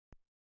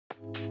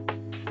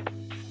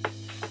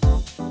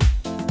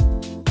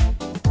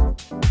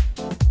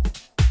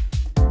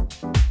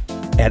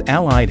At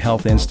Allied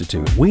Health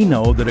Institute, we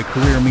know that a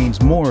career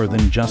means more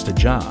than just a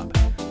job.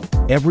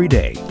 Every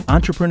day,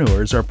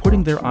 entrepreneurs are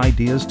putting their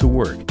ideas to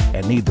work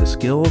and need the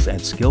skills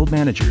and skilled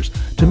managers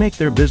to make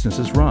their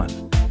businesses run.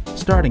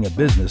 Starting a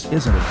business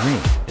isn't a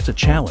dream, it's a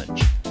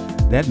challenge.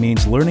 That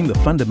means learning the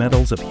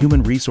fundamentals of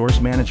human resource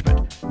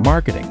management,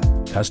 marketing,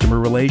 customer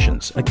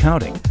relations,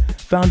 accounting,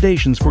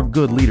 foundations for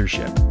good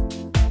leadership.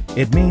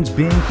 It means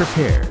being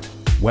prepared.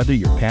 Whether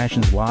your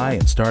passions lie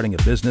in starting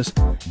a business,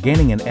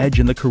 gaining an edge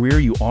in the career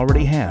you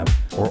already have,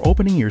 or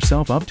opening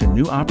yourself up to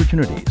new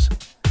opportunities.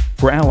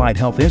 For Allied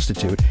Health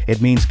Institute, it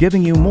means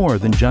giving you more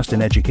than just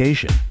an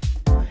education.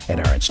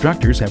 And our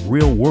instructors have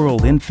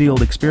real-world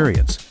in-field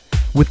experience.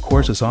 With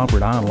courses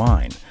offered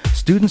online,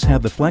 students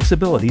have the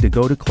flexibility to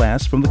go to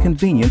class from the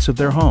convenience of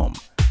their home.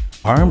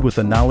 Armed with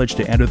the knowledge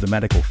to enter the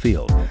medical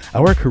field,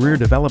 our career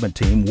development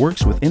team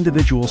works with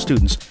individual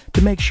students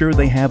to make sure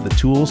they have the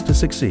tools to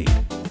succeed.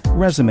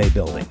 Resume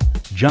building,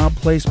 job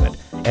placement,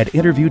 and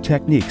interview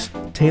techniques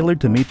tailored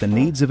to meet the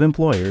needs of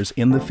employers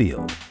in the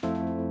field.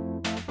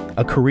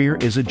 A career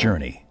is a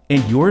journey,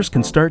 and yours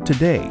can start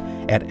today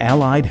at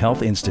Allied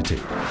Health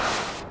Institute.